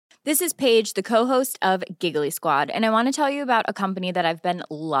This is Paige, the co-host of Giggly Squad, and I want to tell you about a company that I've been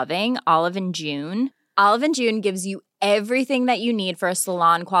loving, Olive & June. Olive & June gives you everything that you need for a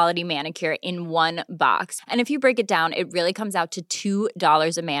salon-quality manicure in one box. And if you break it down, it really comes out to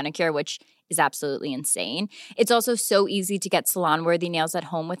 $2 a manicure, which is absolutely insane. It's also so easy to get salon-worthy nails at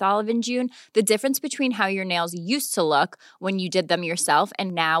home with Olive & June. The difference between how your nails used to look when you did them yourself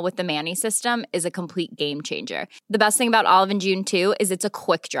and now with the Mani system is a complete game changer. The best thing about Olive & June, too, is it's a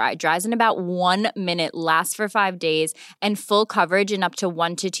quick dry. Dries in about 1 minute, lasts for 5 days, and full coverage in up to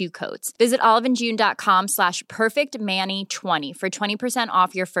 1 to 2 coats. Visit oliveandjune.com/perfectmani20 for 20%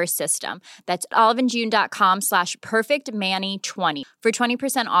 off your first system. That's oliveandjune.com/perfectmani20 for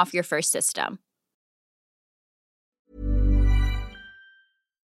 20% off your first system.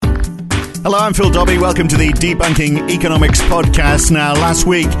 Hello, I'm Phil Dobbie. Welcome to the Debunking Economics podcast. Now, last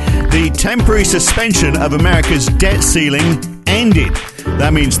week, the temporary suspension of America's debt ceiling ended.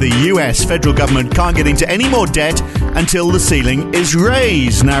 That means the US federal government can't get into any more debt until the ceiling is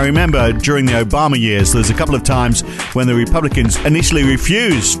raised. Now, remember, during the Obama years, there's a couple of times when the Republicans initially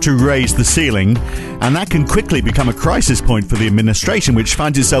refused to raise the ceiling, and that can quickly become a crisis point for the administration, which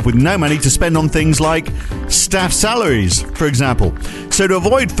finds itself with no money to spend on things like staff salaries, for example. So to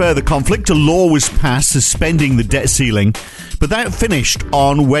avoid further conflict, a law was passed suspending the debt ceiling, but that finished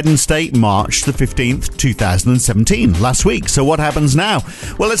on Wednesday, March the 15th, 2017, last week. So what happens now?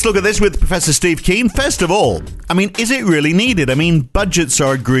 Well, let's look at this with Professor Steve Keen. First of all, I mean, is it really needed? I mean, budgets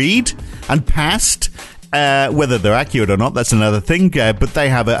are agreed and passed. Whether they're accurate or not, that's another thing, but they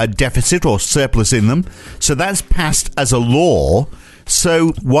have a deficit or surplus in them. So that's passed as a law.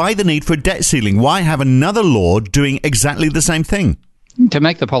 So why the need for a debt ceiling? Why have another law doing exactly the same thing? To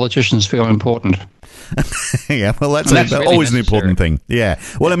make the politicians feel important. Yeah, well, that's really always necessary. An important thing. Yeah.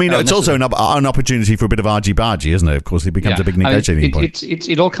 Well, I mean, it's also an opportunity for a bit of argy-bargy, isn't it? Of course, it becomes a big negotiating point.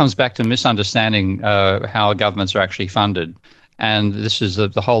 It all comes back to misunderstanding how governments are actually funded. And this is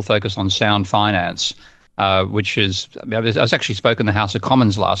the whole focus on sound finance, which is, I was actually spoke in the House of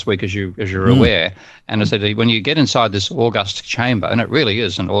Commons last week, as you're aware, and I said when you get inside this august chamber, and it really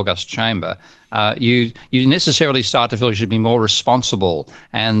is an august chamber, you necessarily start to feel you should be more responsible,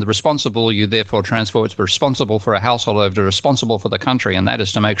 and the responsible you therefore transfer to responsible for a household over to responsible for the country, and that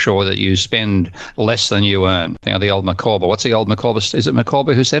is to make sure that you spend less than you earn. You know, the old Micawber. What's the old Micawber? Is it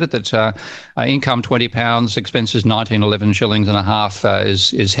Micawber who said it? That income £20, expenses 19.11 shillings and a half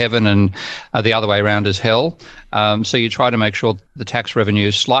is heaven, and the other way around is hell. So you try to make sure the tax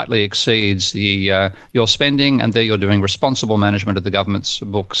revenue slightly exceeds your spending, and there you're doing responsible management of the government's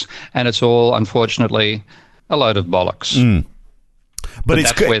books, and it's all, unfortunately, a load of bollocks. But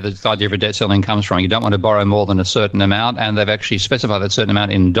that's where the idea of a debt ceiling comes from. You don't want to borrow more than a certain amount, and they've actually specified that certain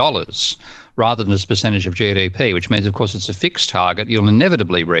amount in dollars rather than as a percentage of GDP, which means, of course, it's a fixed target you'll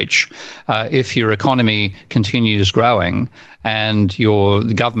inevitably reach if your economy continues growing and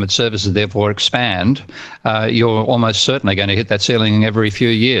the government services therefore expand. You're almost certainly going to hit that ceiling every few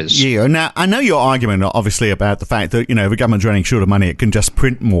years. Yeah. Now, I know your argument, obviously, about the fact that, if the government's running short of money, it can just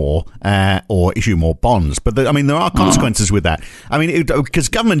print more or issue more bonds. But, there are consequences with that. I mean, because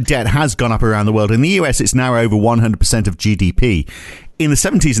government debt has gone up around the world. In the US, it's now over 100% of GDP. In the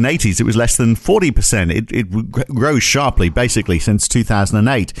 70s and 80s, it was less than 40%. It grows sharply, basically, since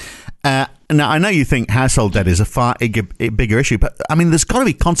 2008. Now, I know you think household debt is a far bigger issue, but, there's got to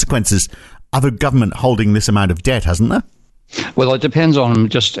be consequences of a government holding this amount of debt, hasn't there? Well, it depends on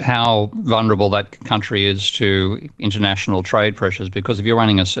just how vulnerable that country is to international trade pressures, because if you're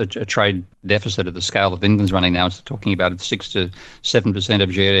running a trade deficit at the scale of England's running now, it's talking about 6 to 7% of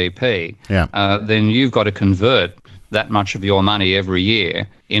GDP, then you've got to convert that much of your money every year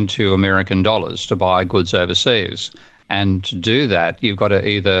into American dollars to buy goods overseas. And to do that, you've got to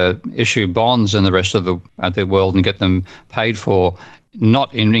either issue bonds in the rest of the world and get them paid for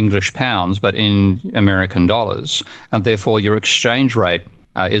not in English pounds, but in American dollars. And therefore, your exchange rate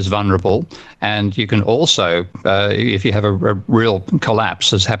is vulnerable. And you can also, if you have a real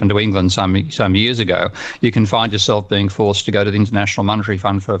collapse, as happened to England some years ago, you can find yourself being forced to go to the International Monetary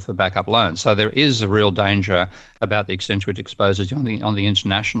Fund for backup loans. So there is a real danger about the extent to which it exposes you on the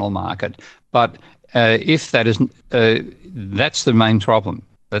international market. But if that is, that's the main problem.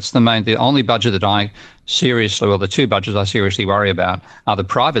 That's the only budget that I seriously, well, the two budgets I seriously worry about are the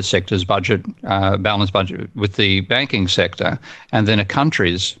private sector's budget, balanced budget with the banking sector, and then a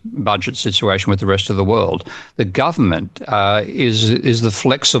country's budget situation with the rest of the world. The government is the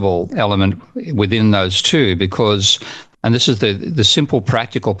flexible element within those two, because, and this is the simple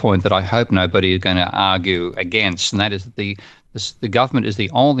practical point that I hope nobody is going to argue against, and that is that the government is the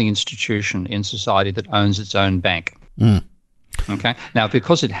only institution in society that owns its own bank. Okay. Now,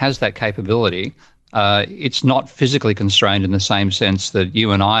 because it has that capability, it's not physically constrained in the same sense that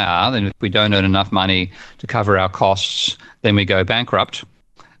you and I are. Then if we don't earn enough money to cover our costs, then we go bankrupt,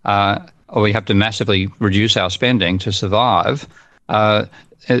 or we have to massively reduce our spending to survive. And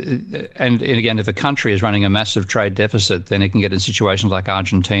again, if a country is running a massive trade deficit, then it can get in situations like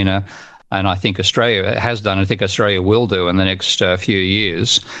Argentina, and I think Australia has done. I think Australia will do in the next few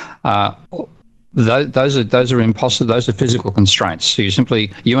years. Those are impossible. Those are physical constraints. So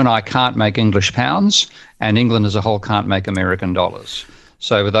you and I can't make English pounds, and England as a whole can't make American dollars.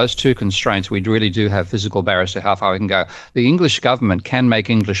 So with those two constraints, we really do have physical barriers to how far we can go. The English government can make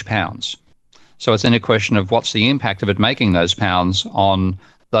English pounds. So it's then a question of what's the impact of it making those pounds on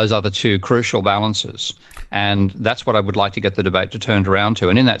those other two crucial balances. And that's what I would like to get the debate to turn around to.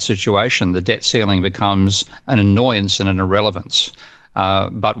 And in that situation, the debt ceiling becomes an annoyance and an irrelevance.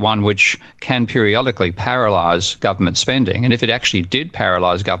 But one which can periodically paralyse government spending. And if it actually did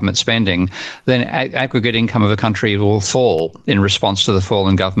paralyse government spending, then aggregate income of a country will fall in response to the fall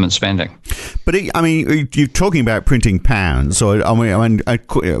in government spending. But you're talking about printing pounds, or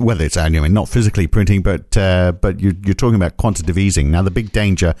whether it's not physically printing, but you're talking about quantitative easing. Now, the big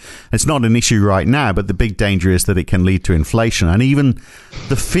danger, it's not an issue right now, but the big danger is that it can lead to inflation, and even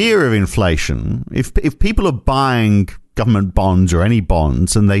the fear of inflation. If people are buying government bonds or any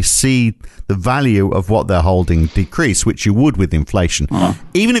bonds and they see the value of what they're holding decrease, which you would with inflation,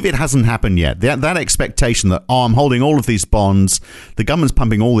 even if it hasn't happened yet, that expectation that, I'm holding all of these bonds, the government's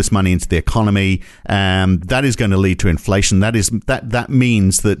pumping all this money into the economy, that is going to lead to inflation. That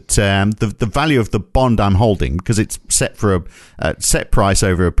means that the value of the bond I'm holding, because it's set for a set price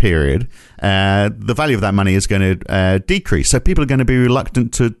over a period, the value of that money is going to decrease. So people are going to be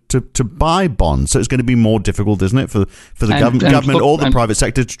reluctant to buy bonds. So it's going to be more difficult, isn't it, for the government or the private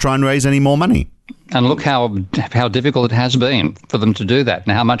sector to try and raise any more money. And look how difficult it has been for them to do that,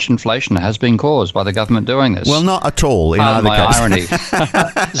 and how much inflation has been caused by the government doing this. Well, not at all in either case. Irony.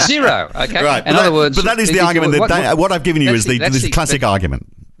 Zero. Okay. Right. In other words, but that is the argument. What I've given you is the classic argument.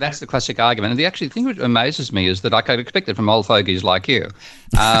 That's the classic argument. And the actually thing that amazes me is that I could expect it from old fogies like you,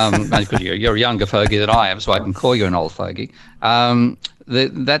 because you're a younger fogey than I am, so I can call you an old fogey.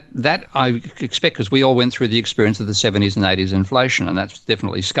 That I expect, because we all went through the experience of the 70s and 80s inflation, and that's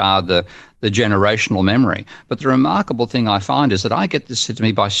definitely scarred the generational memory. But the remarkable thing I find is that I get this said to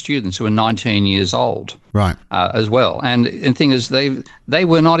me by students who are 19 years old, right, as well. And the thing is, they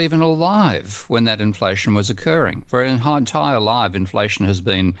were not even alive when that inflation was occurring. For an entire life, inflation has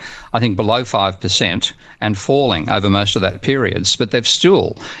been, I think, below 5% and falling over most of that period. But they've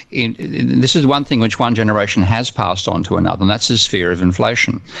still, this is one thing which one generation has passed on to another, and that's this fear of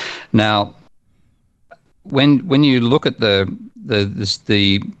inflation. Now, when you look at the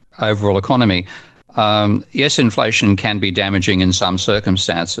overall economy, yes, inflation can be damaging in some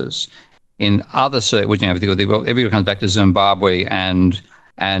circumstances. In other, everyone comes back to Zimbabwe and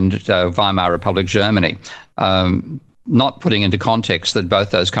Weimar Republic Germany. Not putting into context that both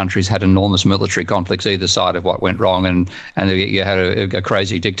those countries had enormous military conflicts either side of what went wrong, and you had a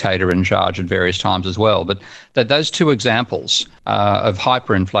crazy dictator in charge at various times as well. But that those two examples of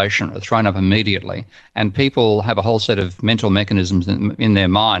hyperinflation are thrown up immediately, and people have a whole set of mental mechanisms in their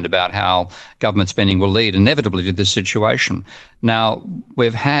mind about how government spending will lead inevitably to this situation. Now,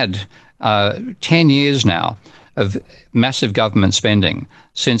 we've had 10 years now of massive government spending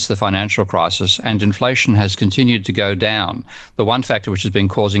since the financial crisis, and inflation has continued to go down. The one factor which has been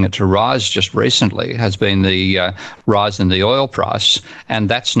causing it to rise just recently has been the rise in the oil price, and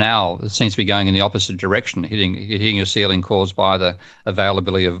that's now, it seems to be going in the opposite direction, hitting a ceiling caused by the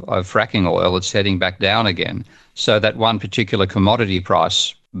availability of fracking oil. It's heading back down again. So that one particular commodity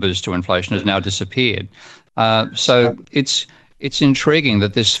price boost to inflation has now disappeared. So it's intriguing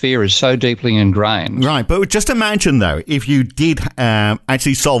that this fear is so deeply ingrained. Right, but just imagine, though, if you did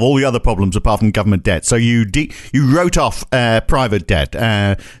actually solve all the other problems apart from government debt. So you wrote off private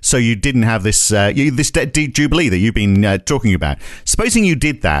debt, so you didn't have this debt jubilee that you've been talking about. Supposing you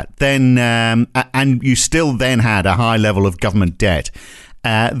did that, then and you still then had a high level of government debt.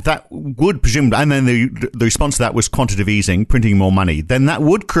 That would presumably, and then the response to that was quantitative easing, printing more money. Then that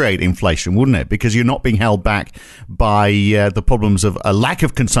would create inflation, wouldn't it? Because you're not being held back by the problems of a lack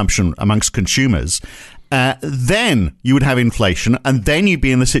of consumption amongst consumers. then you would have inflation, and then you'd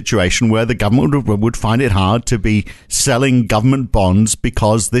be in the situation where the government would find it hard to be selling government bonds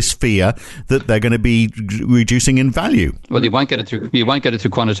because this fear that they're going to be reducing in value. Well, you won't get it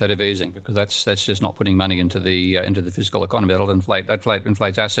through quantitative easing, because that's just not putting money into the physical economy. That'll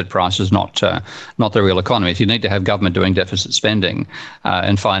inflates asset prices, not the real economy. So you need to have government doing deficit spending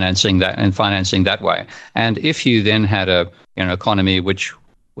and financing that way. And if you then had an economy which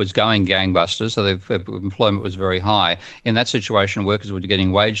was going gangbusters, so the employment was very high. In that situation, workers were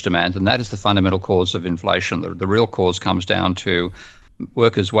getting wage demands, and that is the fundamental cause of inflation. The real cause comes down to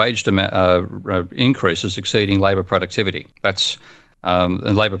workers' wage increases exceeding labour productivity.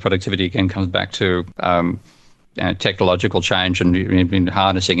 And labour productivity again comes back to technological change and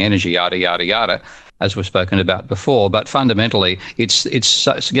harnessing energy, yada, yada, yada, as we've spoken about before. But fundamentally, it's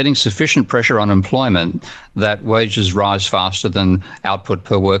getting sufficient pressure on employment that wages rise faster than output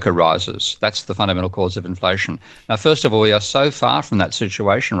per worker rises. That's the fundamental cause of inflation. Now, first of all, we are so far from that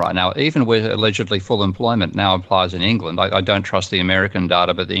situation right now. Even where allegedly full employment now applies in England, I don't trust the American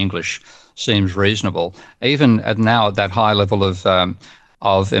data, but the English seems reasonable. Even at that high level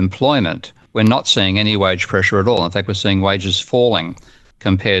of employment, we're not seeing any wage pressure at all. In fact, we're seeing wages falling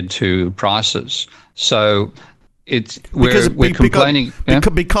compared to prices. So we're complaining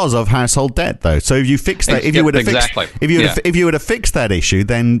because of household debt, though. So if you fix that, if you were to fix that issue,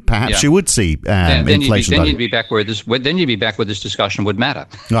 then perhaps you would see inflation. Then you'd be back where this discussion would matter.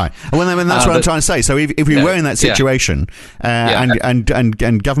 Right. Well, I mean, that's what I'm trying to say. So if we were in that situation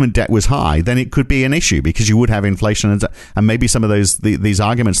and government debt was high, then it could be an issue, because you would have inflation, and maybe some of these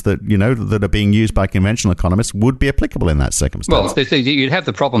arguments that that are being used by conventional economists would be applicable in that circumstance. Well, you'd have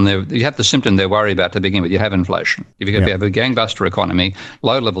the problem there. You have the symptom they're worried about to begin with. You have inflation. If you have a gangbuster economy,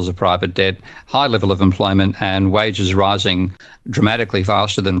 low levels of private debt, high level of employment, and wages rising dramatically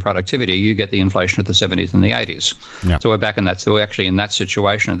faster than productivity, you get the inflation of the 70s and the 80s. Yeah. So we're back in that. So we're actually in that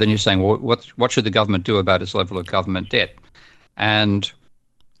situation. And then you're saying, well, what should the government do about its level of government debt? And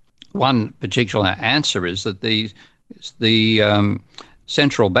one particular answer is that the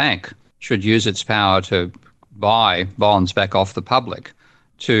central bank should use its power to buy bonds back off the public,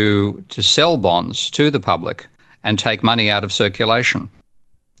 to sell bonds to the public and take money out of circulation.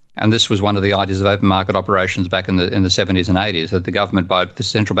 And this was one of the ideas of open market operations back in the 70s and 80s, that the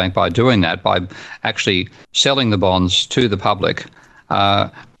central bank, by doing that, by actually selling the bonds to the public,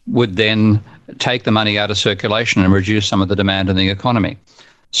 would then take the money out of circulation and reduce some of the demand in the economy.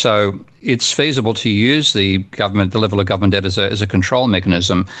 So it's feasible to use the level of government debt as a control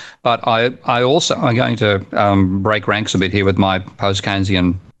mechanism. But I also am going to break ranks a bit here with my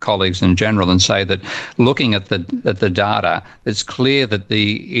post-Keynesian colleagues in general and say that looking at the data, it's clear that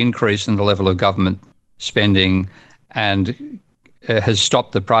the increase in the level of government spending and has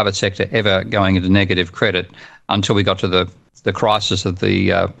stopped the private sector ever going into negative credit until we got to the crisis of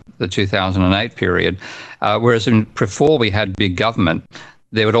the 2008 period. Whereas before we had big government,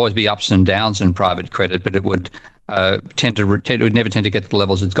 there would always be ups and downs in private credit, but it would never tend to get to the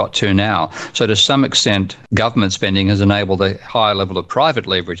levels it's got to now. So to some extent, government spending has enabled a higher level of private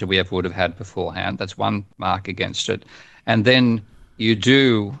leverage that we ever would have had beforehand. That's one mark against it. And then you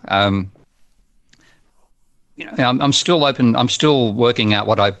do... I'm still open. I'm still working out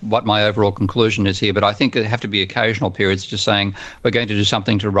what my overall conclusion is here. But I think there have to be occasional periods just saying we're going to do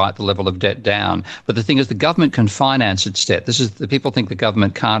something to write the level of debt down. But the thing is, the government can finance its debt. The people think the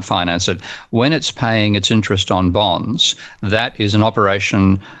government can't finance it. When it's paying its interest on bonds, that is an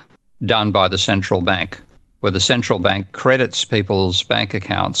operation done by the central bank, where the central bank credits people's bank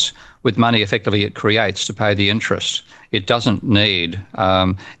accounts with money effectively it creates to pay the interest. It doesn't need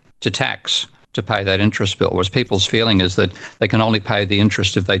to tax to pay that interest bill, whereas people's feeling is that they can only pay the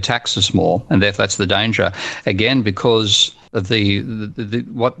interest if they tax us more, and therefore that's the danger. Again, because of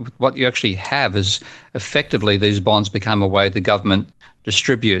what you actually have is effectively these bonds become a way the government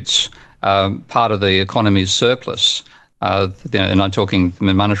distributes part of the economy's surplus. And I'm talking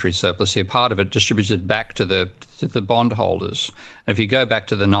monetary surplus here. Part of it distributes it back to the bondholders. And if you go back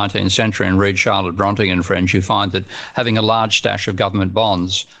to the 19th century and read Charlotte Bronte and friends, you find that having a large stash of government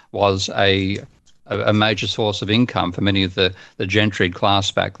bonds was a major source of income for many of the gentry class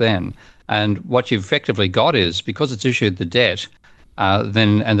back then. And what you've effectively got is, because it's issued the debt,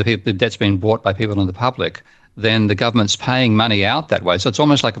 the debt's been bought by people in the public, then the government's paying money out that way. So it's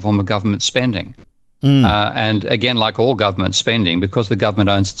almost like a form of government spending. And again, like all government spending, because the government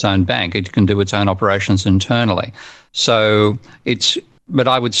owns its own bank, it can do its own operations internally. So but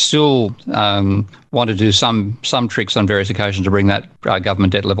I would still want to do some tricks on various occasions to bring that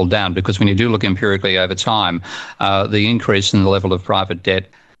government debt level down, because when you do look empirically over time, the increase in the level of private debt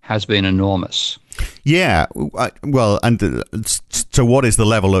has been enormous. Yeah, well, and so what is the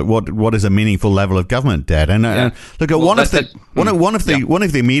level of what is a meaningful level of government debt? And look at one of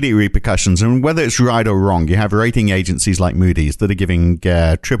the immediate repercussions, and whether it's right or wrong, you have rating agencies like Moody's that are giving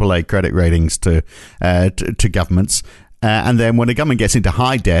AAA credit ratings to governments. And then when a government gets into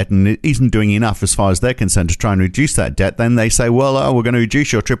high debt and it isn't doing enough as far as they're concerned to try and reduce that debt, then they say, well, we're going to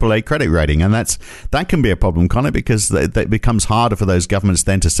reduce your AAA credit rating. And that can be a problem, Connor, because it becomes harder for those governments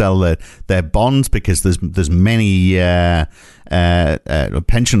then to sell their bonds, because there's many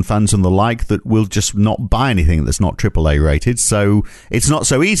pension funds and the like that will just not buy anything that's not AAA rated. So it's not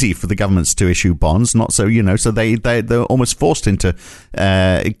so easy for the governments to issue bonds, so they're almost forced into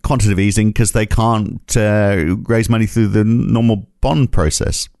quantitative easing because they can't raise money through the normal bond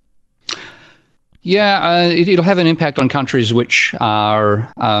process. Yeah, it'll have an impact on countries which are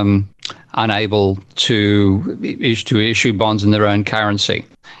unable to issue bonds in their own currency.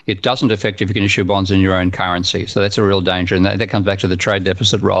 It doesn't affect if you can issue bonds in your own currency. So that's a real danger. And that comes back to the trade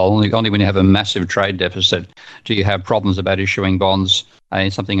deficit role. Only when you have a massive trade deficit do you have problems about issuing bonds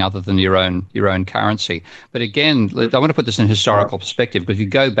in something other than your own currency. But again, I want to put this in historical perspective, because if you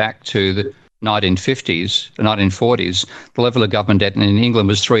go back to the 1950s, the 1940s, the level of government debt in England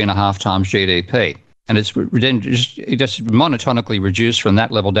was 3.5 times GDP. And it just monotonically reduced from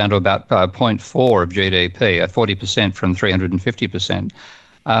that level down to about 0.4 of GDP, at 40% from 350%.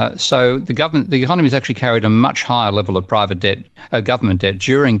 So the economy has actually carried a much higher level of private debt, government debt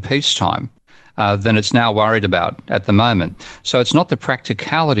during peacetime than it's now worried about at the moment. So it's not the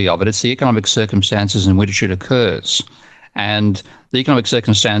practicality of it, it's the economic circumstances in which it occurs. And the economic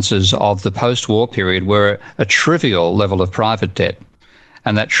circumstances of the post-war period were a trivial level of private debt.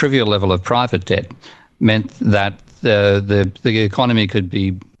 And that trivial level of private debt meant that the economy could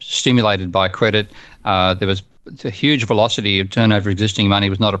be stimulated by credit. There was a huge velocity of turnover. Existing money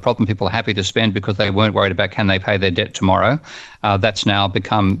was not a problem. People are happy to spend because they weren't worried about can they pay their debt tomorrow. That's now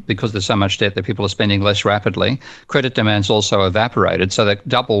become, because there's so much debt, that people are spending less rapidly. Credit demand's also evaporated, so that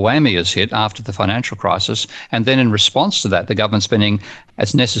double whammy is hit after the financial crisis. And then in response to that, the government spending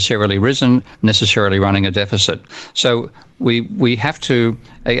has necessarily risen, necessarily running a deficit. So we have to,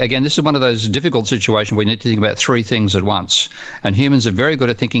 again, this is one of those difficult situations where we need to think about three things at once. And humans are very good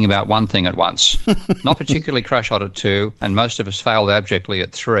at thinking about one thing at once, not particularly crash-hot at two, and most of us fail abjectly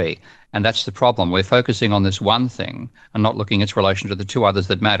at three. And that's the problem. We're focusing on this one thing and not looking at its relation to the two others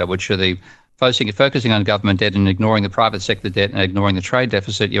that matter, which are the focusing on government debt and ignoring the private sector debt and ignoring the trade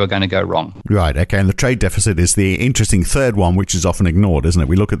deficit. You are going to go wrong. Right. Okay. And the trade deficit is the interesting third one, which is often ignored, isn't it?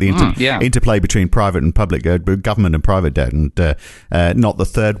 We look at the interplay between private and public, government and private debt, and not the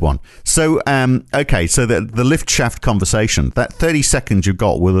third one. So, okay. So the lift shaft conversation, that 30 seconds you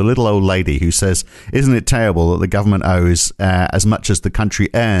got with a little old lady who says, isn't it terrible that the government owes as much as the country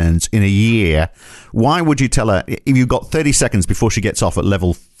earns in a year? Why would you tell her, if you've got 30 seconds before she gets off at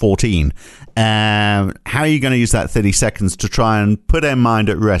level 14, how are you going to use that 30 seconds to try and put her mind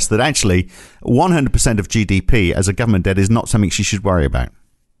at rest that actually 100% of GDP as a government debt is not something she should worry about?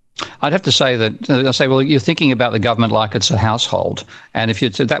 I'd have to say that, well, you're thinking about the government like it's a household. And if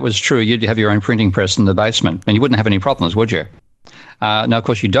that was true, you'd have your own printing press in the basement and you wouldn't have any problems, would you? Now, of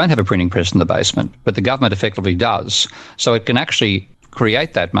course, you don't have a printing press in the basement, but the government effectively does. So it can actually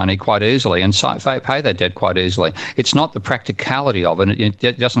create that money quite easily and pay that debt quite easily. It's not the practicality of it.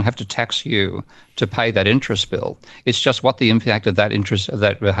 It doesn't have to tax you to pay that interest bill. It's just what the impact of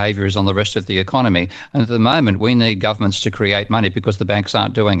that behaviour is on the rest of the economy. And at the moment, we need governments to create money because the banks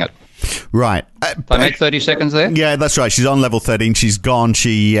aren't doing it. Right. Did I make 30 seconds there? Yeah, that's right. She's on level 13. She's gone.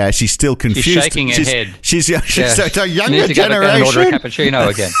 She's still confused. She's shaking her head. She's a younger generation. Go order a cappuccino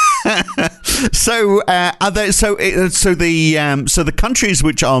again. So the countries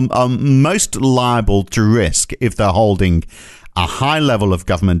which are most liable to risk if they're holding a high level of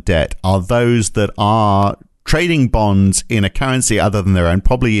government debt are those that are trading bonds in a currency other than their own,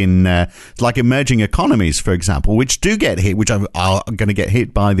 probably in like emerging economies, for example, which do get hit, which are going to get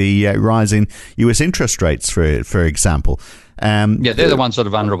hit by the rise in US interest rates, for example. They're the ones that are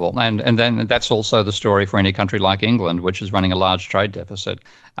vulnerable. And then that's also the story for any country like England, which is running a large trade deficit.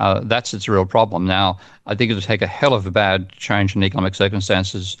 That's its real problem. Now, I think it would take a hell of a bad change in economic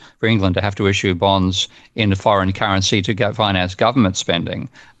circumstances for England to have to issue bonds in a foreign currency to finance government spending.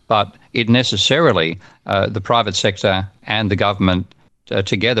 But it necessarily, the private sector and the government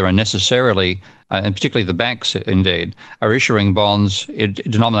together are necessarily, and particularly the banks indeed, are issuing bonds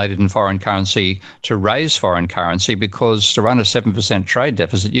denominated in foreign currency to raise foreign currency, because to run a 7% trade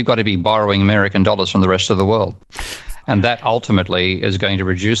deficit, you've got to be borrowing American dollars from the rest of the world. And that ultimately is going to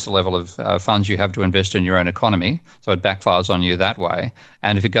reduce the level of funds you have to invest in your own economy. So it backfires on you that way.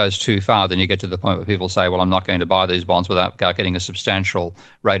 And if it goes too far, then you get to the point where people say, well, I'm not going to buy these bonds without getting a substantial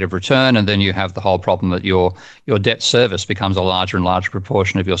rate of return. And then you have the whole problem that your debt service becomes a larger and larger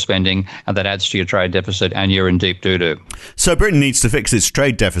proportion of your spending, and that adds to your trade deficit, and you're in deep doo-doo. So Britain needs to fix its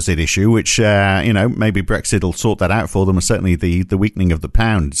trade deficit issue, which, maybe Brexit will sort that out for them. Certainly the weakening of the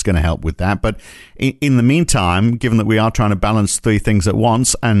pound is going to help with that. But in the meantime, given that we are trying to balance three things at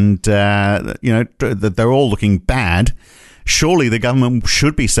once and, that they're all looking bad, surely the government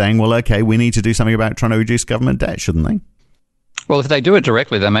should be saying, well, okay, we need to do something about trying to reduce government debt, shouldn't they? Well, if they do it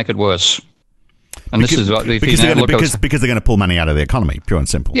directly, they make it worse. And because they're going to pull money out of the economy, pure and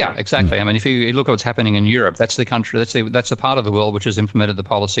simple. Yeah, exactly. I mean, if you look at what's happening in Europe, that's the country, that's the part of the world which has implemented the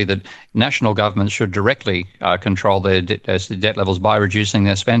policy that national governments should directly control their debt levels by reducing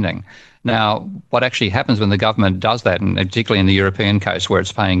their spending. Now, what actually happens when the government does that, and particularly in the European case where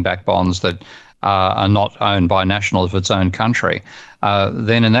it's paying back bonds that are not owned by nationals of its own country,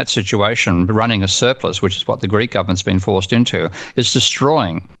 then in that situation, running a surplus, which is what the Greek government's been forced into, is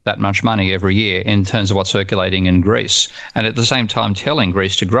destroying that much money every year in terms of what's circulating in Greece, and at the same time telling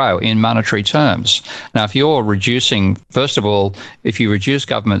Greece to grow in monetary terms. Now, if you're reducing, first of all, if you reduce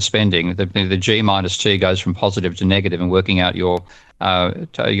government spending, the G minus T goes from positive to negative and working out your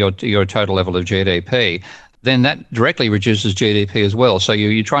total level of GDP, then that directly reduces GDP as well. So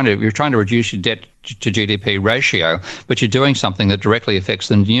you're trying to reduce your debt to GDP ratio, but you're doing something that directly affects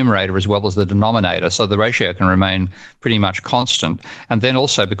the numerator as well as the denominator. So the ratio can remain pretty much constant. And then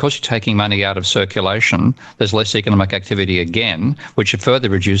also, because you're taking money out of circulation, there's less economic activity again, which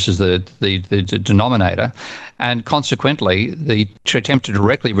further reduces the denominator. And consequently, the attempt to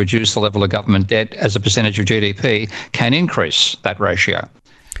directly reduce the level of government debt as a percentage of GDP can increase that ratio.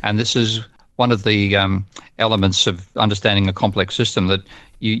 And this is one of the elements of understanding a complex system, that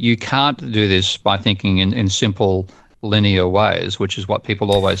you can't do this by thinking in simple linear ways, which is what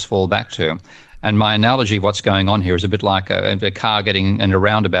people always fall back to. And my analogy, what's going on here, is a bit like a car getting in a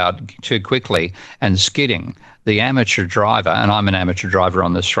roundabout too quickly and skidding. The amateur driver, and I'm an amateur driver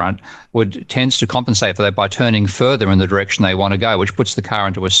on this front, tends to compensate for that by turning further in the direction they want to go, which puts the car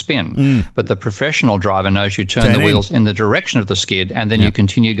into a spin. But the professional driver knows you turn the wheels in the direction of the skid, and then you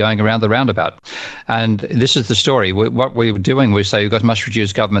continue going around the roundabout. And this is the story. What we're doing, we say you must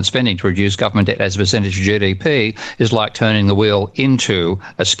reduce government spending to reduce government debt as a percentage of GDP, is like turning the wheel into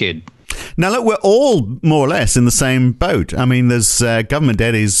a skid. Now, look, we're all more or less in the same boat. I mean, there's government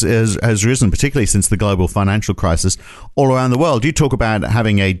debt has risen, particularly since the global financial crisis, all around the world. You talk about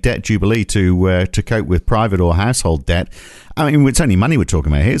having a debt jubilee to cope with private or household debt. I mean, it's only money we're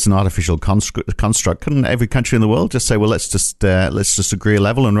talking about here. It's an artificial construct. Couldn't every country in the world just say, well, let's just agree a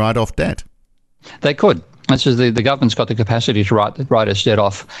level and write off debt? They could. This is the government's got the capacity to write its debt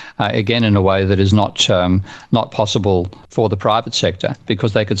off again in a way that is not possible for the private sector,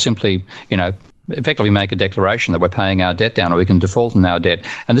 because they could simply, effectively make a declaration that we're paying our debt down, or we can default on our debt.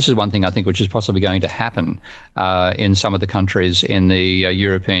 And this is one thing I think which is possibly going to happen in some of the countries in the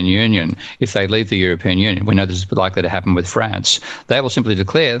European Union. If they leave the European Union, we know this is likely to happen with France. They will simply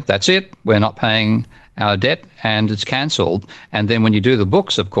declare, that's it, we're not paying our debt, and it's cancelled. And then when you do the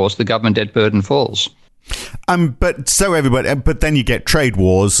books, of course, the government debt burden falls. But then you get trade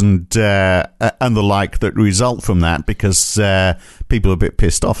wars and the like that result from that, because people are a bit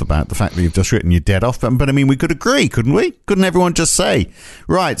pissed off about the fact that you've just written your debt off. But I mean, we could agree, couldn't we? Couldn't everyone just say,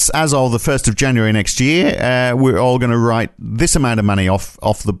 right, as of the 1st of January next year, we're all going to write this amount of money off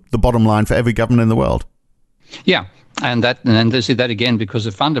the bottom line for every government in the world? Yeah, and they see that again because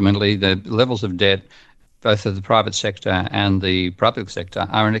of fundamentally the levels of debt, both of the private sector and the public sector,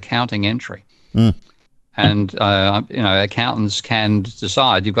 are an accounting entry. And, accountants can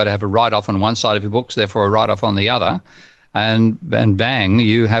decide you've got to have a write-off on one side of your books, therefore a write-off on the other, and bang,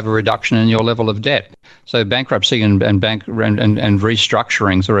 you have a reduction in your level of debt. So bankruptcy and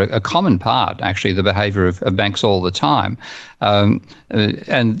restructurings are a common part, actually, the behaviour of banks all the time.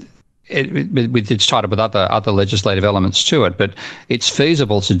 And it's tied up with other legislative elements to it, but it's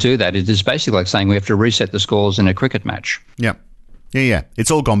feasible to do that. It is basically like saying we have to reset the scores in a cricket match. Yeah. Yeah, it's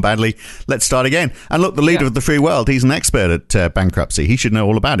all gone badly. Let's start again. And look, the leader of the free world, he's an expert at bankruptcy. He should know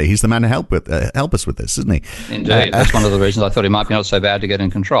all about it. He's the man to help us with this, isn't he? Indeed. That's one of the reasons I thought he might be not so bad to get in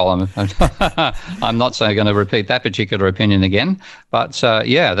control. I'm not going to repeat that particular opinion again, but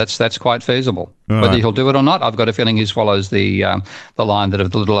that's quite feasible. Whether he'll do it or not, I've got a feeling he follows the line that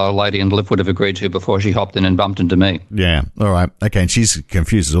the little old lady in Liv would have agreed to before she hopped in and bumped into me. Yeah, all right, okay. And she's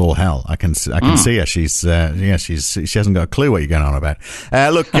confused as all hell. I can see her. She hasn't got a clue what you're going on about.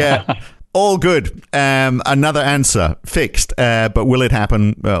 All good. Another answer fixed. But will it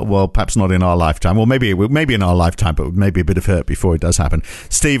happen? Well, perhaps not in our lifetime. Well, maybe in our lifetime, but maybe a bit of hurt before it does happen.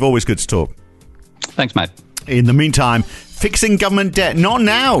 Steve, always good to talk. Thanks, mate. In the meantime, fixing government debt, not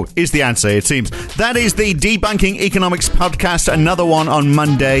now, is the answer, it seems. That is the Debunking Economics podcast, another one on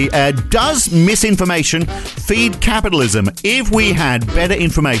Monday. Does misinformation feed capitalism? If we had better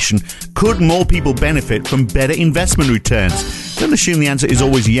information, could more people benefit from better investment returns? Don't assume the answer is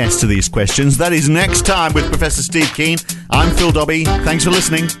always yes to these questions. That is next time with Professor Steve Keen. I'm Phil Dobbie. Thanks for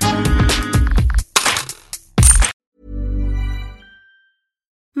listening.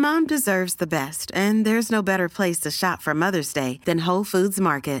 Mom deserves the best, and there's no better place to shop for Mother's Day than Whole Foods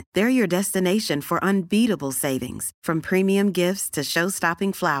Market. They're your destination for unbeatable savings, from premium gifts to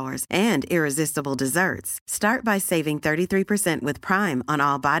show-stopping flowers and irresistible desserts. Start by saving 33% with Prime on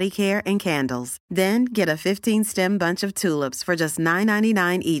all body care and candles. Then get a 15-stem bunch of tulips for just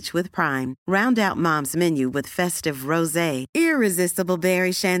 $9.99 each with Prime. Round out Mom's menu with festive rosé, irresistible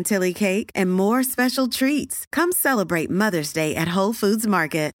berry chantilly cake, and more special treats. Come celebrate Mother's Day at Whole Foods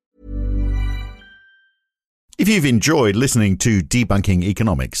Market. If you've enjoyed listening to Debunking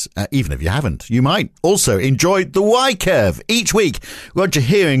Economics, even if you haven't, you might also enjoy The Y-Curve. Each week, Roger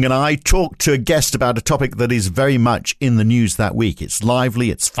Hearing and I talk to a guest about a topic that is very much in the news that week. It's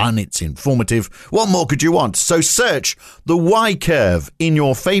lively, it's fun, it's informative. What more could you want? So search The Y-Curve in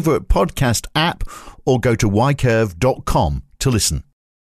your favourite podcast app or go to ycurve.com to listen.